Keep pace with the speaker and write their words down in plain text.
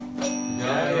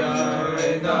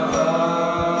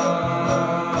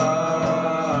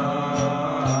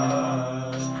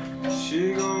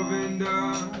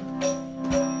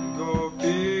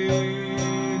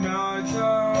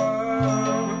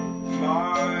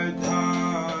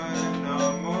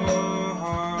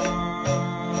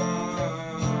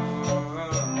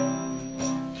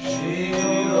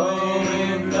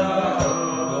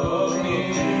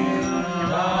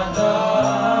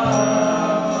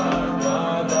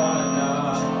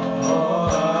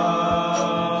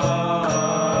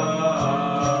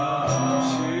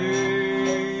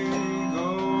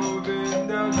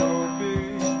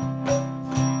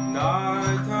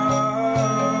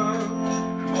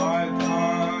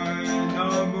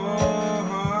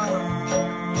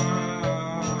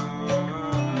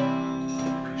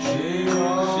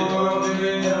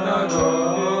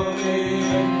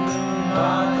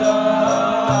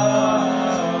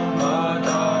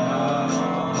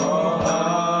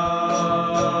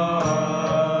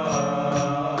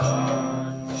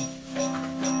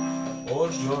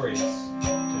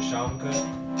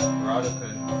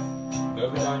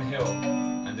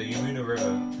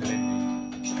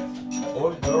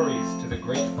All glories to the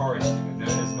great forest known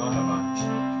as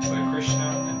Mahavan, where Krishna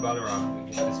and Balaram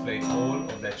displayed all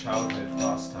of their childhood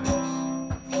pastimes.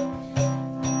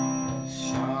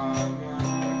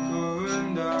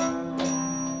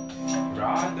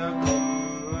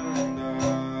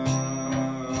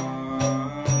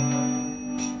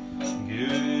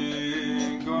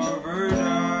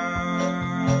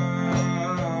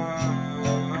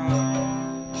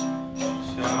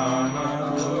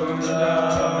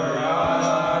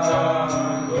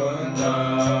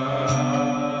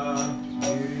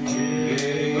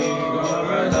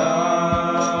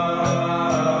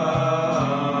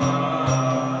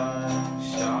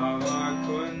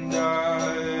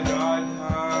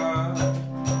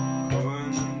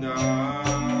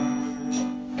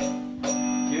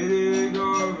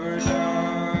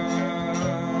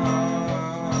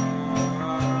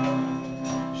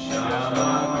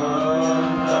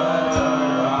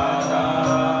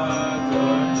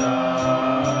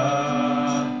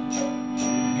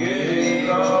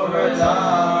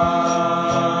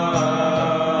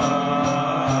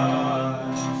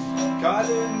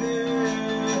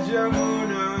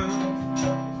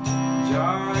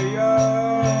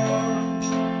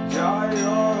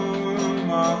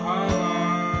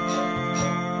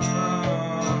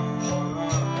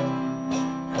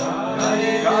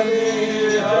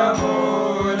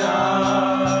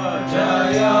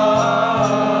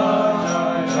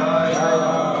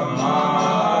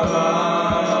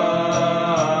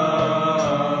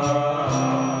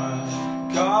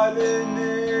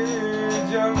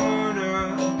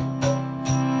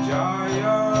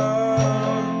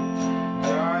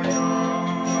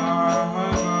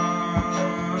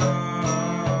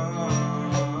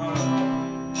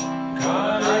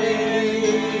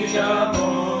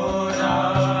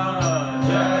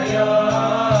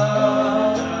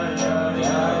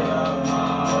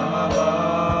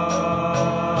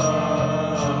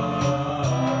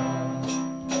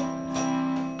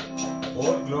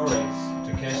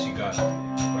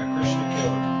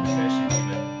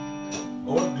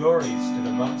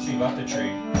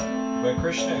 Where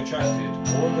Krishna attracted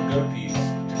all the gopis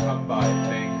to come by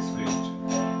playing his flute.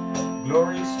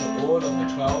 Glories to all of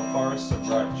the 12 forests of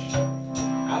Braj.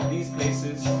 At these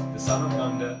places, the son of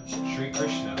Nanda, Sri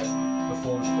Krishna,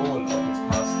 performed all of his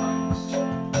pastimes.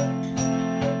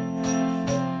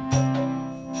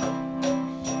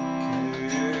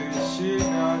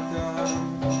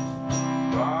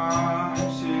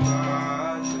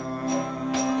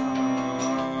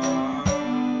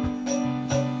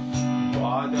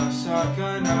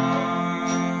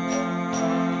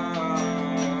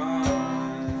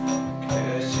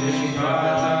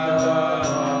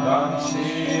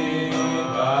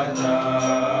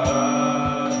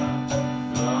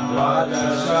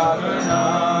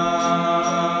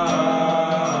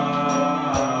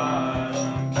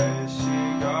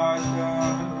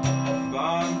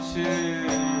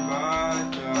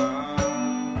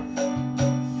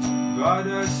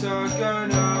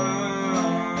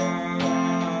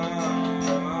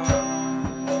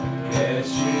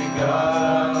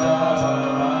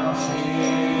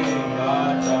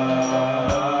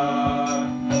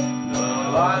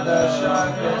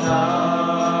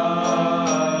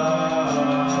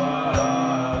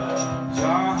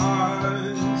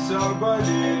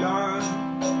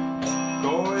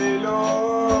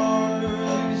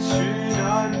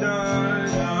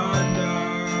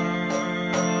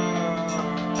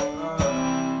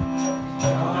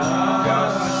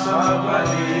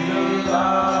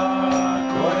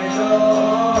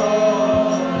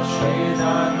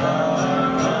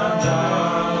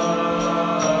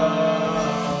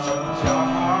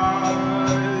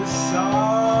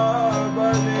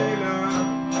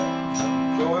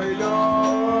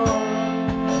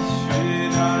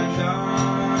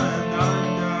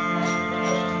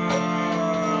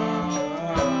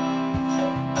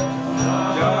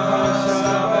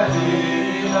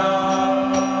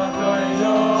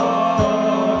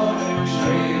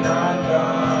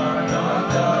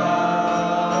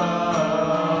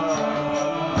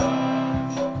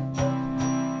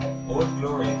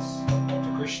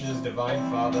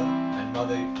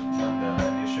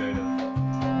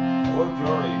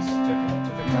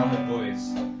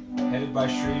 By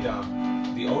Sridham,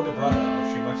 the older brother of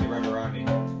Srimati Radharani,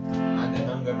 and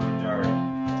Ananga Manjari.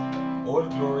 All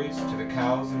glories to the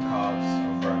cows and calves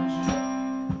of Braj.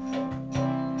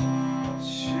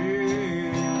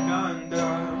 Shri Nanda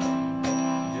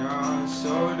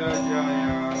Jasoda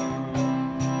Jaya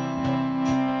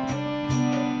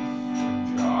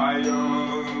Jaya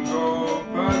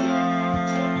Gopada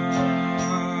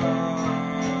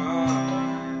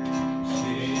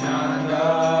Shri Nanda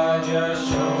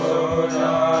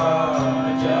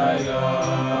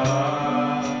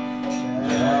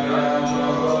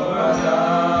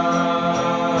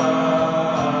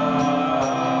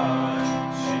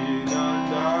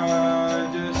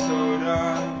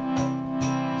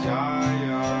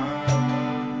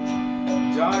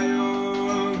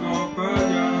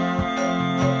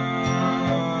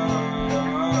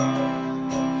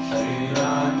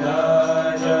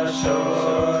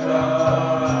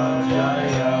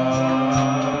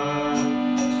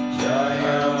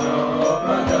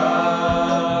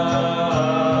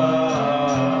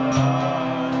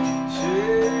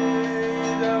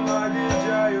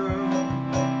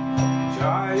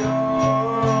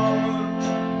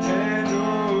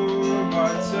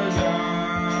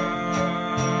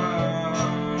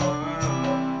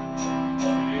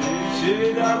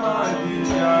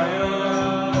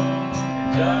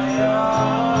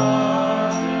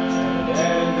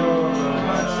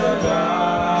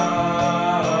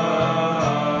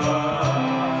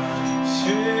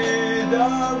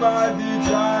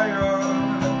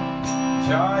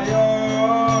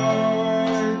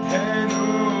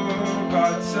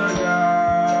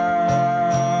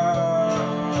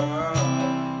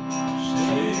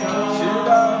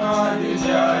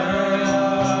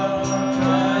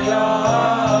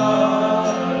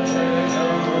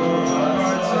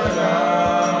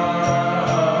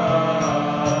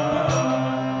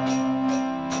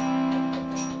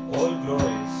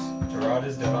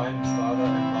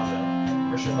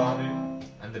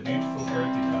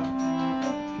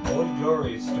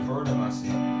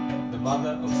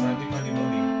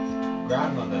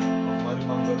grandmother of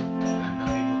Madhumangal and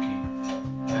Nandimukhi,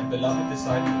 and beloved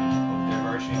disciple of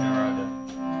Devarshi Narada.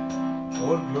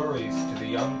 All glories to the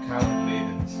young cowherd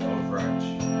maidens of Vraj.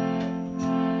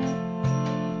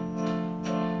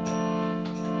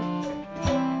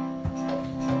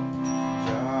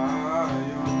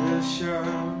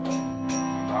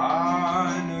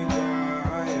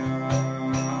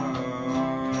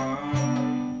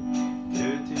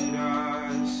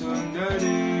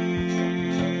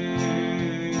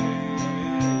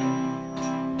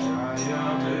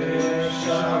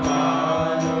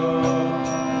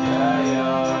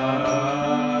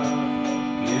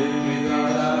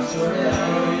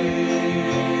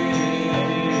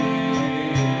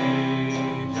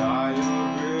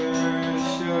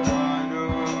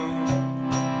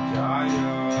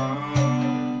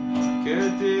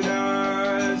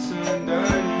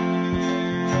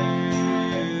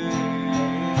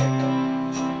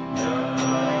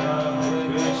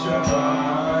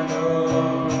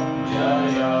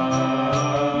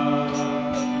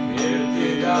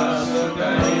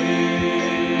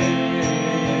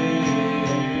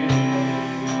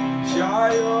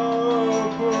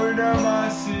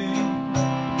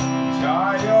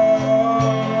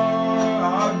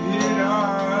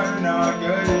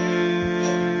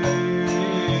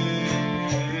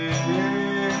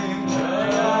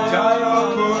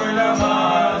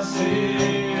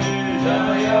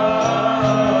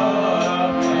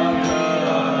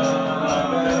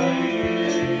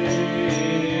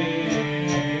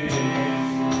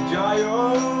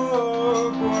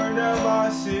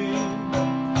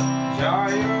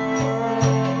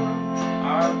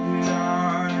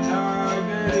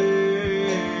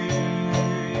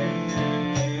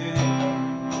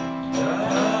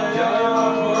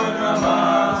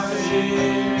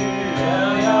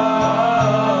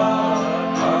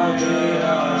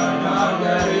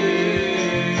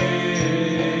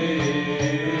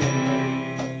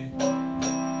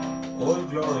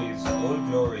 All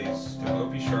glories to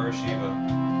Gopishwara Shiva,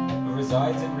 who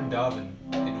resides in Vrindavan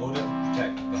in order to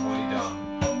protect the holy Dham.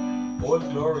 All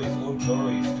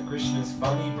glories to Krishna's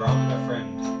funny Brahmana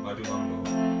friend, Madhumangal.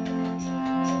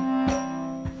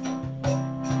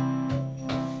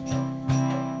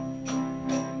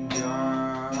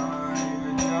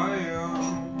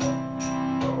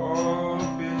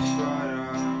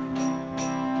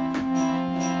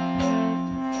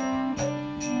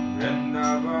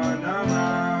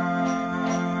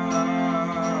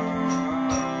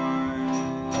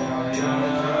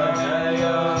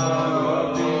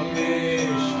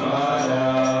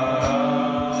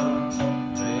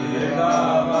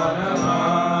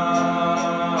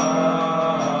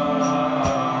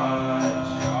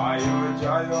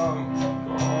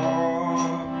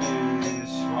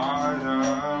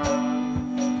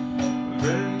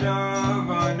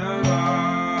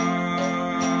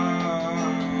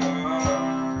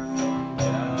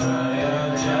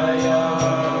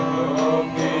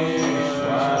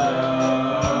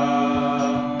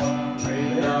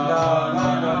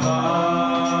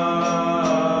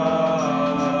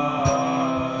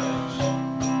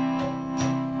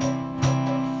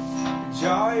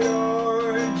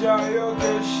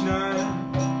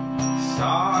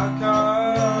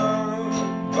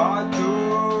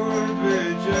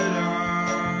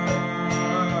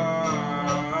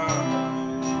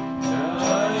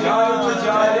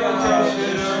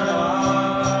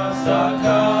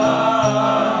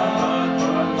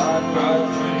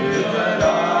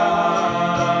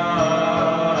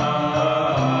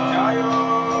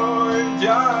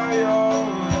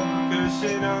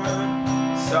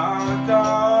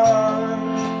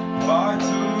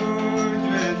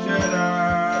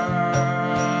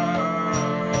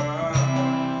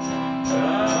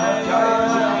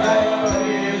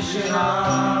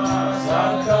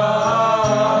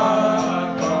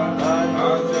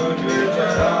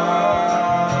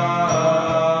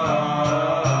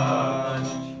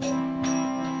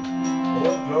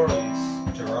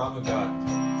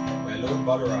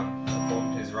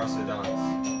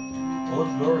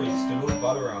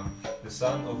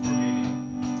 Son of Rumini.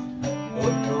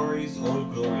 All glories to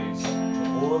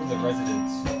all the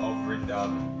residents of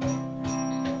Vrindavan.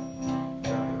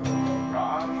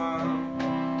 Rama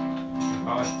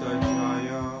Bhatta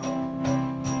Jaya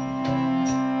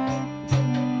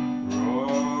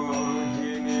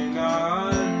Rohini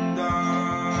Nanda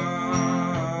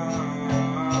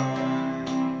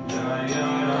Jaya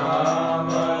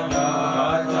Rama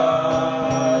Bhatta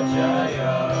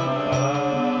Jaya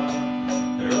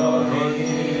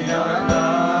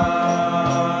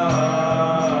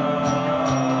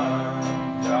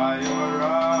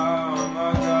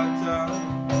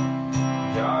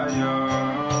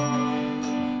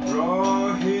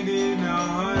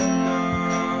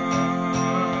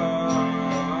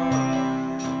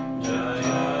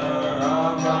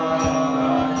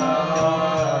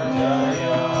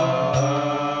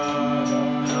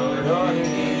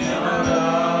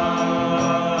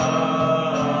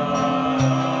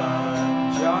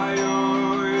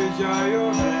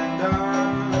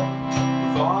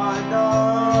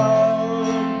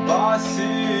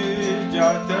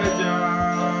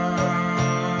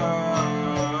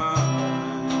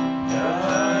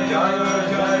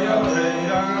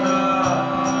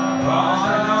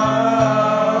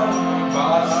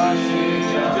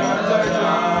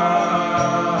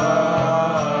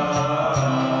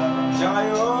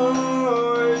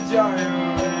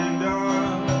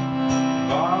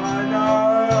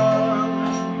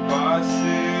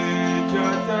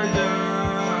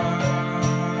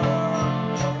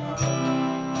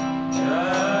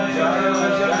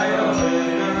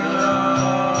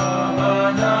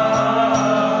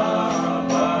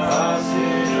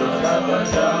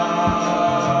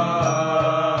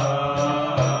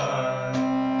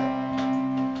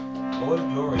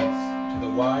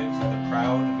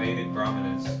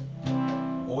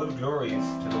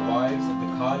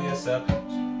Serpent.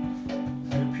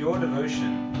 Through pure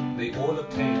devotion, they all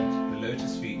obtained the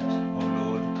lotus feet of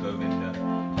Lord Govinda.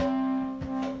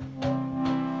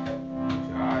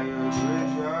 Jaya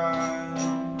Dvija,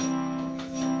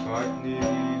 Patni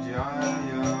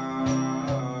Jaya,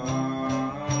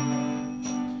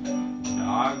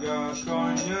 Naga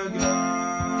Kanyaga,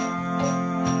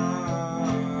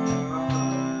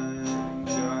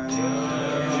 Jaya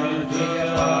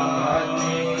Dvija,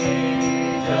 Patni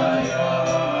Jaya.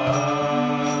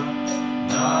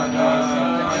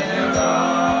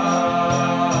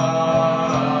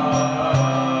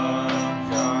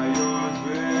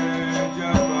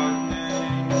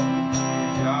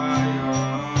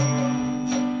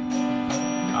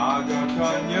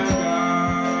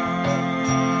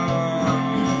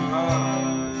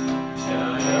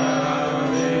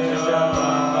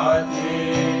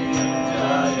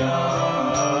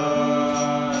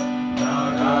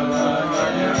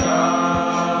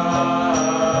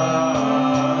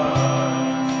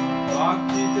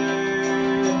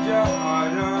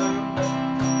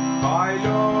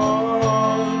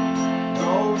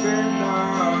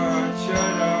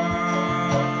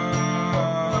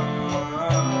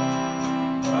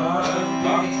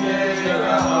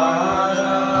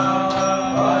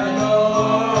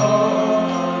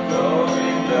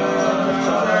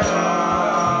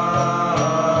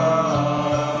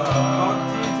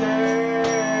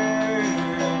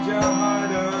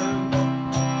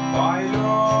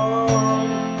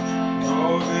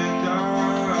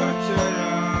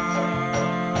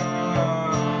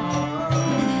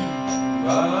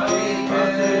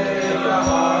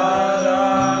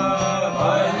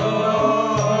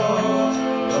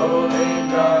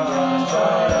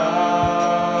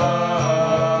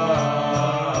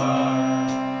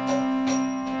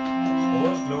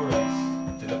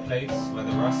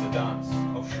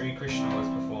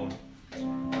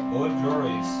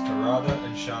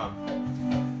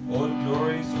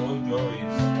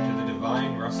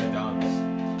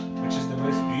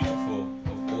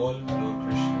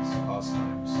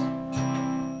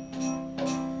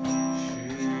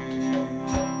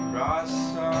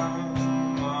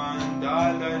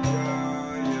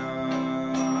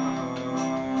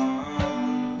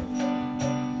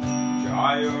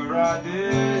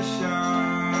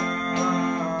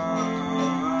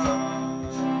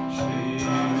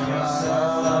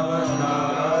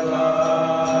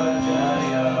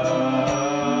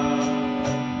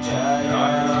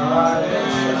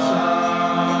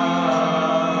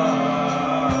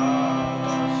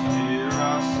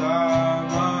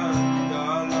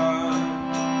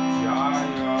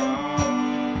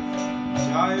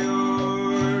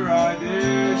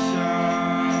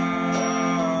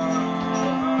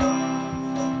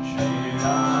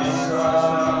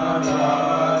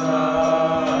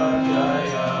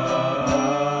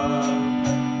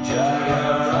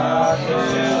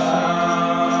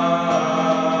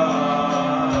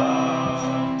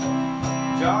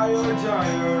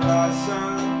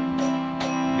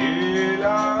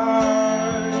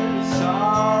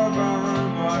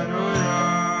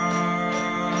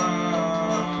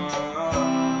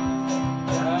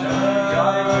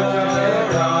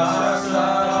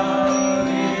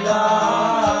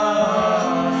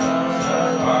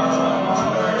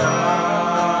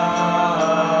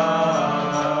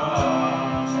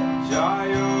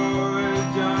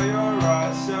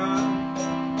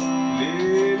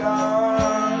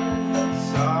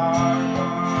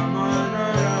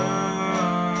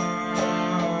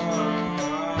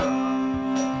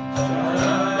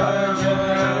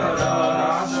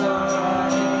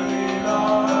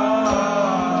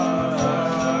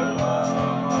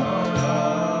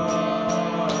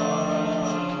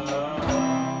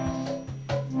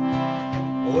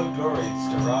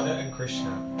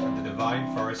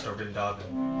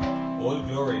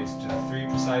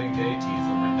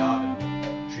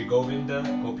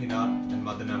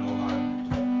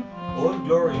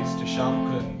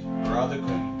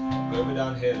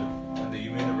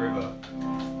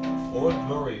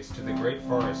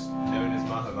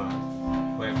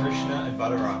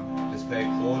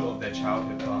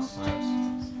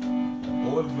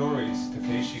 All glories to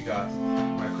Keshi God,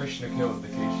 where Krishna killed the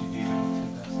Keshi demon.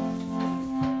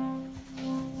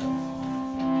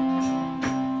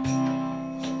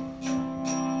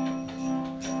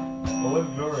 All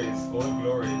glories to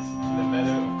the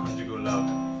meadow of conjugal love,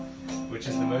 which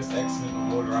is the most excellent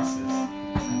of all rasas,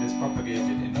 and is propagated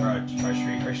in Braj by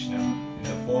Sri Krishna in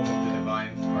the form of the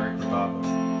divine Harikribhava.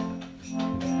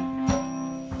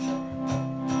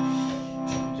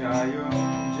 Jayo,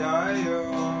 Jayo,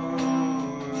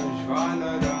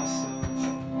 Jvala Rasa,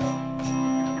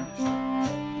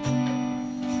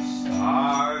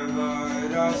 Sarva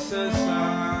Rasa Sa.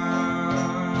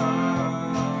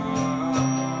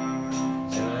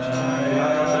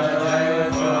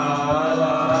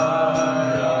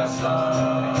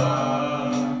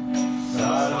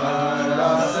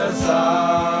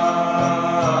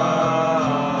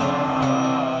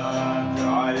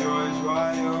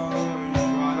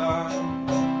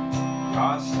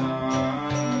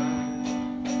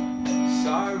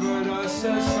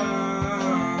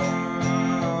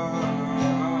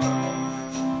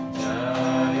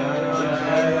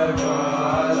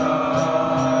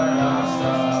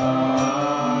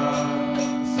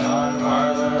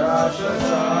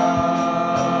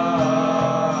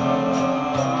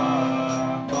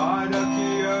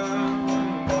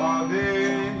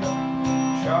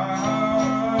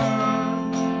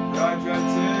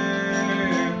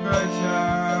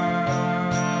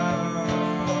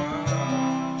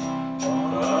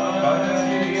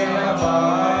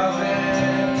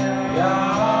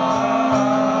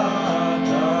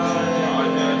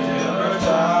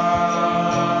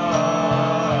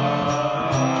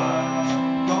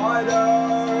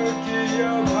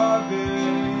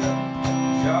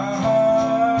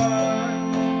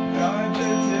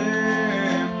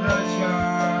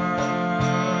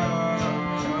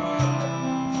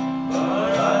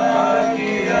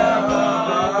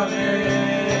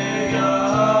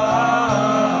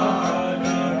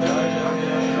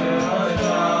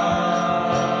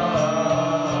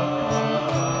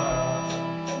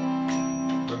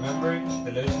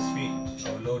 The lotus feet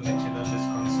of Lord Nityananda's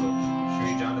consort, Sri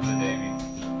Janava Devi,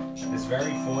 this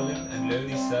very fallen and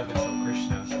lowly servant of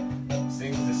Krishna,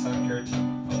 sings the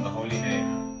Sankirtan of the holy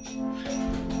name.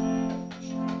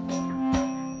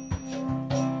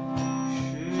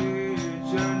 Shri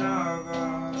Janava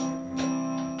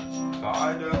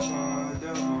Pada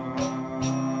Padama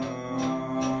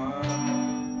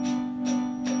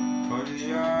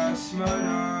Padya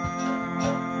Smara.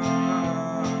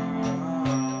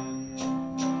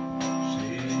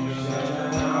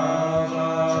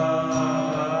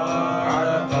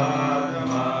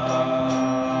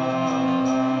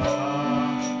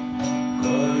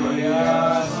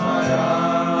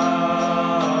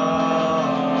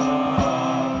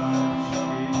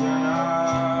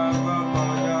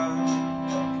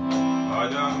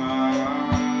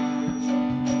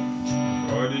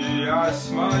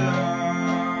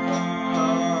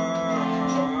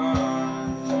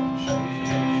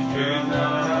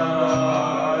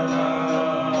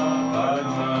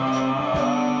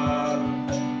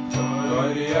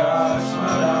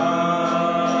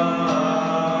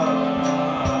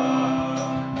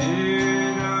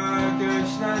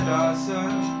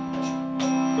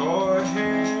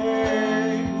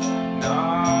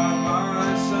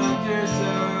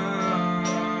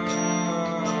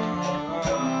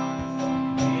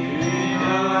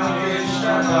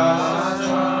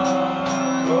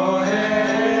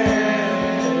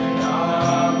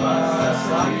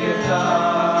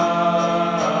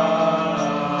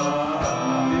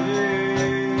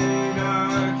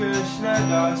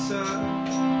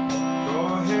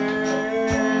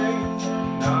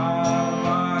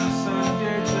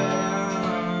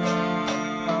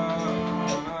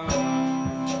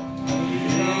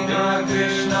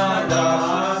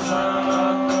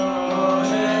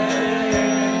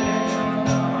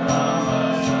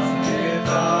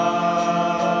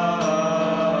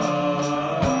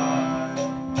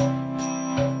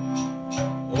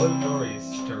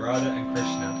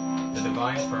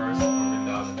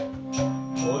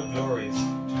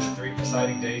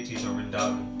 Deities of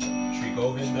Vrindavan, Sri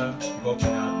Govinda,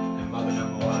 Gopinath, and Madana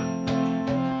Mohan.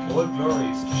 All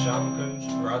glories to Shamakund,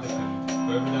 Radhakund,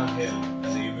 Govardhan Hill, and the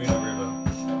Yamuna River.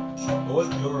 All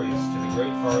glories to the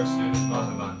great forest known as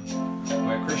Madhavan,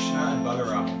 where Krishna and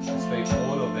Balaram displayed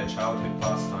all of their childhood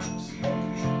pastimes.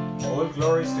 All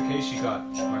glories to Keshi Ghat,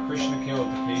 where Krishna killed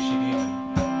the Keshi demon.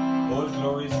 All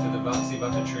glories to the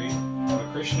Vansivata tree, where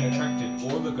Krishna attracted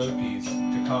all the gopis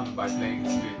to come by playing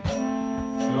his flute.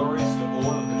 Glories to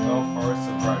all of the 12 forests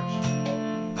of Braj.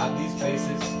 At these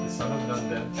places, the son of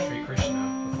Nanda, Sri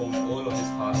Krishna, performed all of his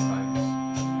pastimes.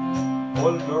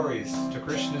 All glories to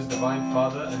Krishna's divine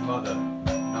father and mother,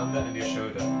 Nanda and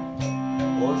Yashoda.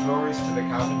 All glories to the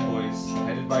Cowden boys,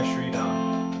 headed by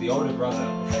Sridham, the older brother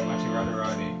of Srimati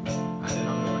Radharani and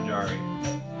Ananda Manjari.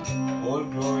 All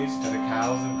glories to the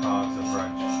cows and calves of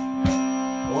Braj.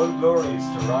 All glories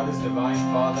to Radha's divine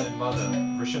father and mother,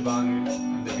 Rishabhanu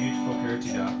and the beautiful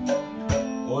Kirtida.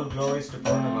 All glories to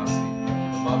Purnamasi,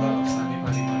 the mother of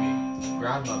Sandipani Muni,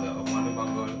 grandmother of Manu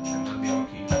Mangal and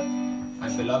Nandiyaki,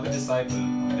 and beloved disciple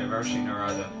of Devarshi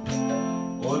Narada.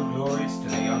 All glories to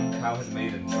the young cowherd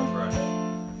maidens of Braj.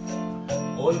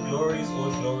 All glories to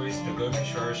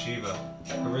Gopishwara Shiva,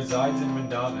 who resides in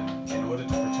Vrindavan in order to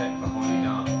protect the holy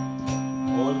Dham.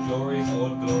 All glories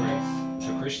to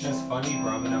Krishna's funny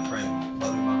Brahmana friend,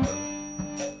 Manu Mangal.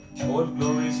 All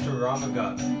glories to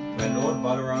Ramagat, where Lord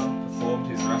Balaram performed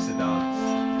his rasa dance.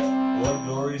 All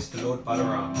glories to Lord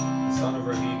Balaram, the son of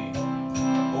Rohini.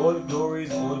 All glories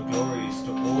to all of the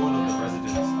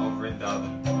residents of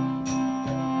Vrindavan.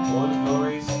 All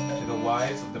glories to the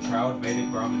wives of the proud Vedic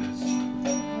Brahmanas.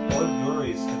 All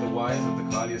glories to the wives of the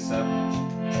Kalya Seven.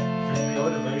 Through pure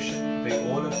devotion, they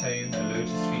all attained the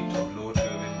lotus feet of Lord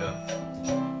Govinda.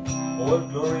 All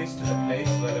glories to the place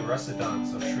where the rasa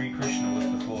dance of Sri Krishna was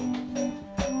performed.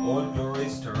 All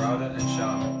glories to Radha and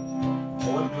Shyam.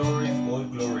 All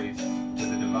glories to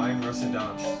the divine rasa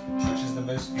dance, which is the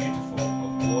most beautiful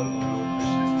of all of Lord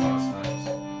Krishna's pastimes.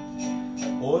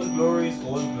 All glories to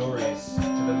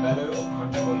the meadow of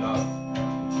conjugal love,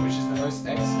 which is the most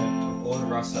excellent of all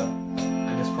rasa,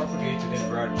 and is propagated in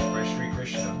Braj by Sri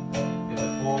Krishna in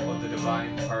the form of the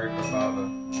divine Parikrabhava.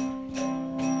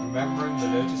 Remembering the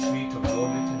lotus feet of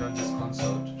Lord Nityananda's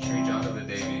consort, Sri Janava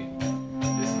Devi,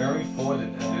 this very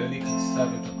fallen and early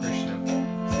servant of Krishna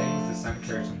sings the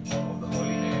Sankirtan of the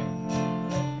holy name.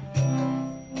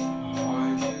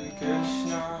 Hare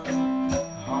Krishna,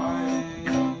 Hare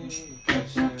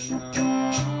Krishna,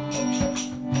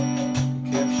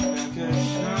 Krishna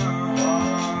Krishna,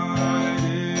 Hare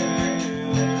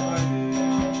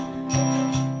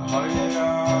Hare, Hare Rama, Hare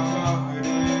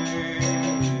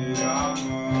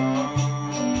Rama,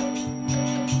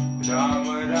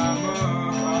 Rama Rama, Hare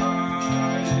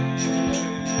Hare,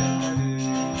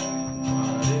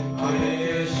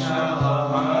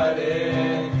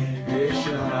 Hare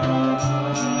Krishna,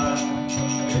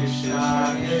 Krishna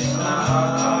Krishna,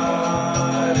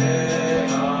 Hare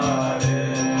Hare,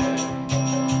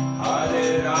 Hare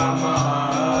Rama,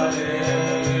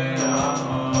 Hare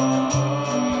Rama,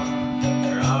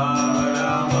 Rama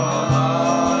Rama,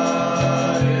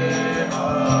 Hare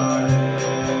Hare,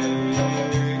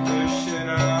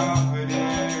 Krishna, Hare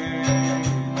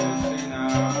Krishna,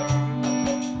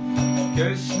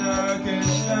 Krishna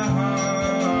Krishna,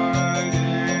 Hare Hare,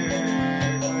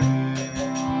 Hare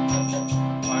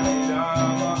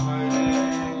Rama, Hare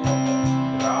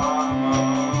Rama,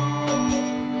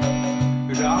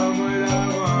 Rama Rama, Hare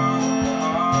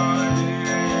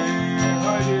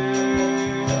Hare,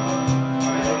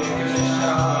 Hare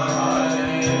Krishna,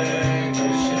 Hare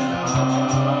Krishna,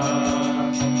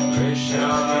 Krishna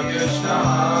Krishna,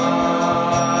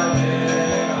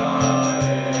 Hare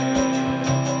Hare,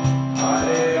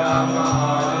 Hare Rama,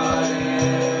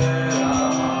 Hare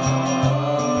Rama,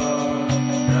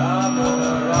 Rama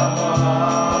Rama,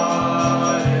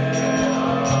 Hare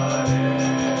Hare,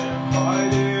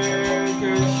 Hare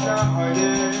Krishna,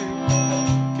 Hare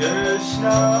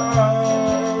Krishna,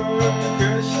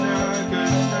 Krishna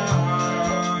Krishna,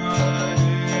 Hare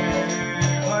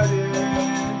Hare,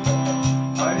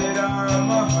 Hare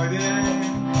Rama, Hare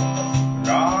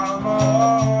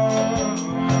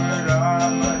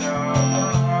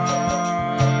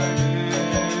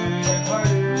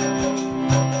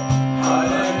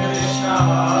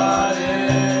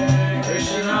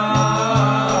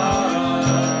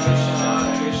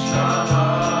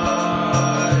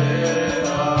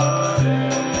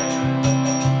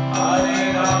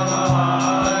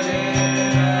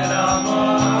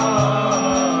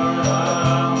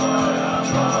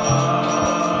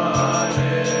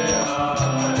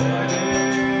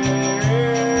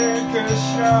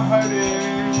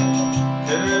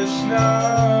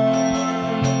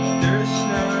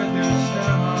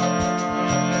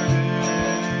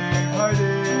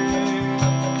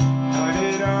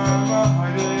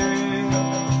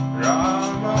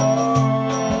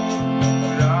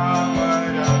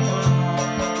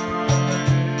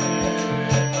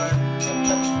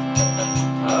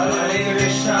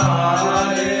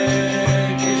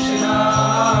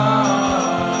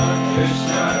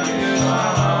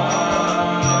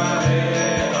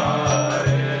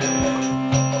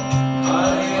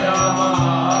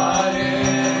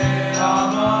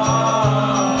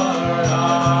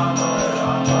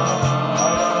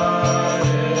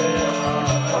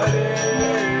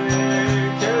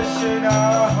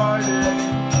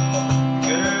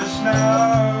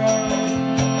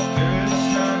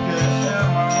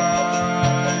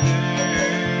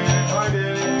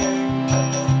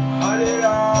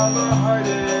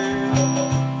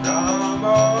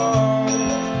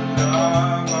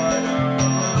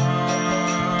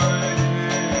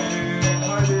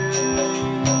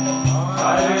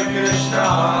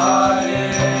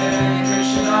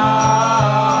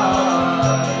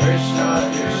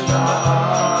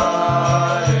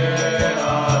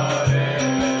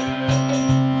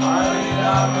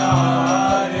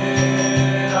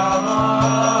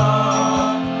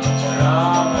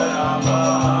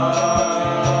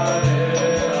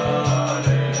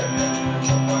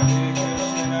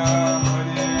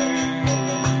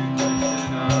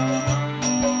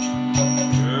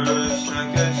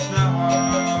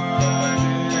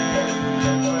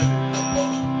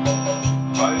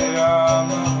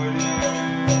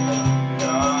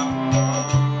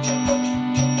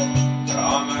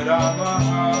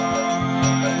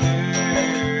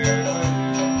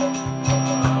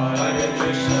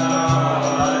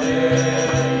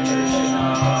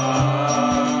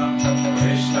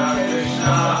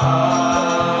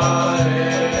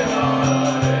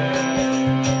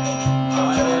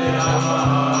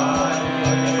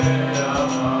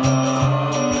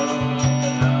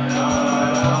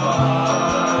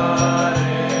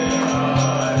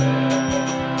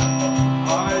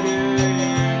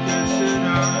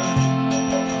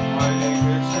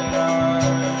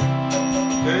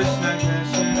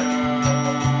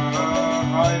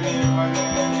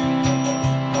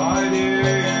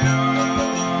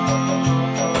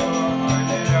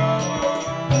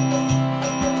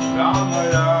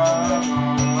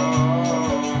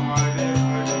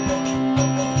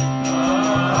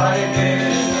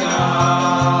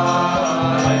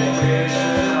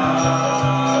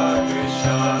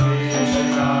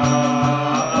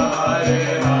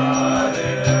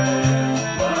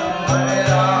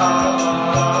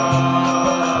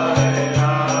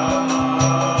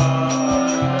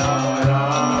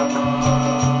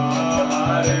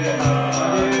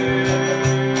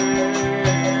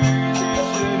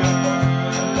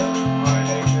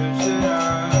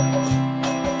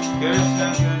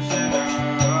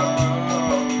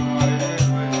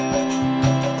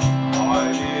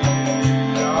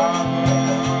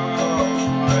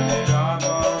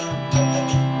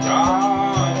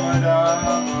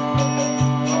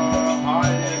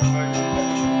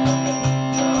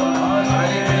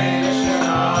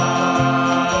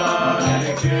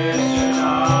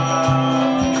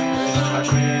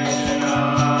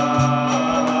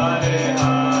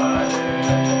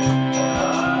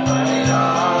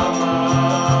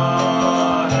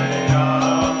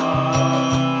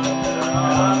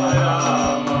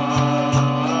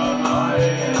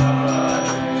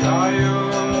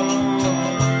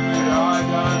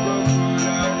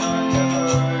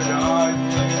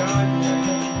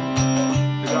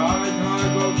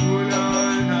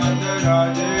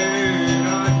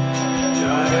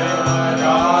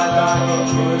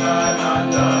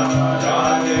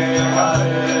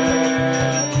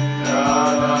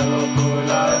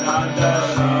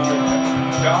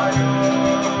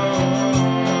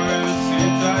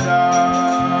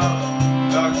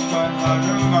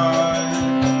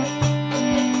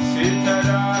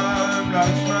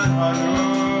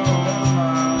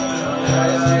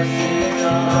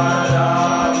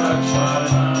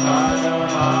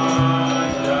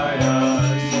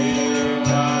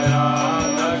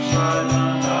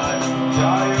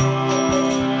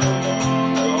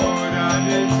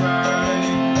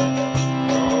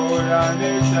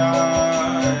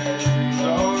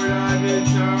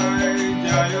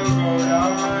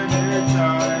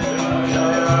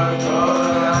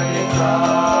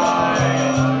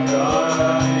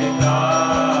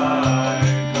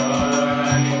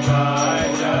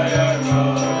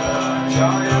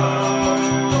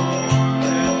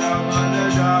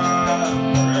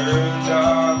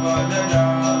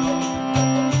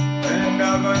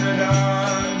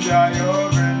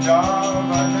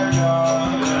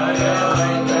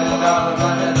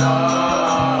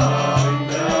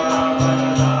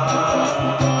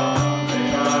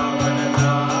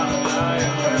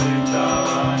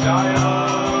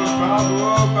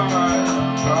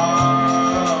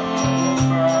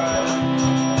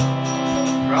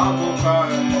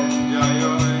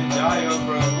Jaya Jaya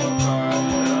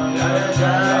Prabhupada Jaya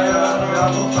Jaya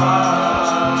Prabhupada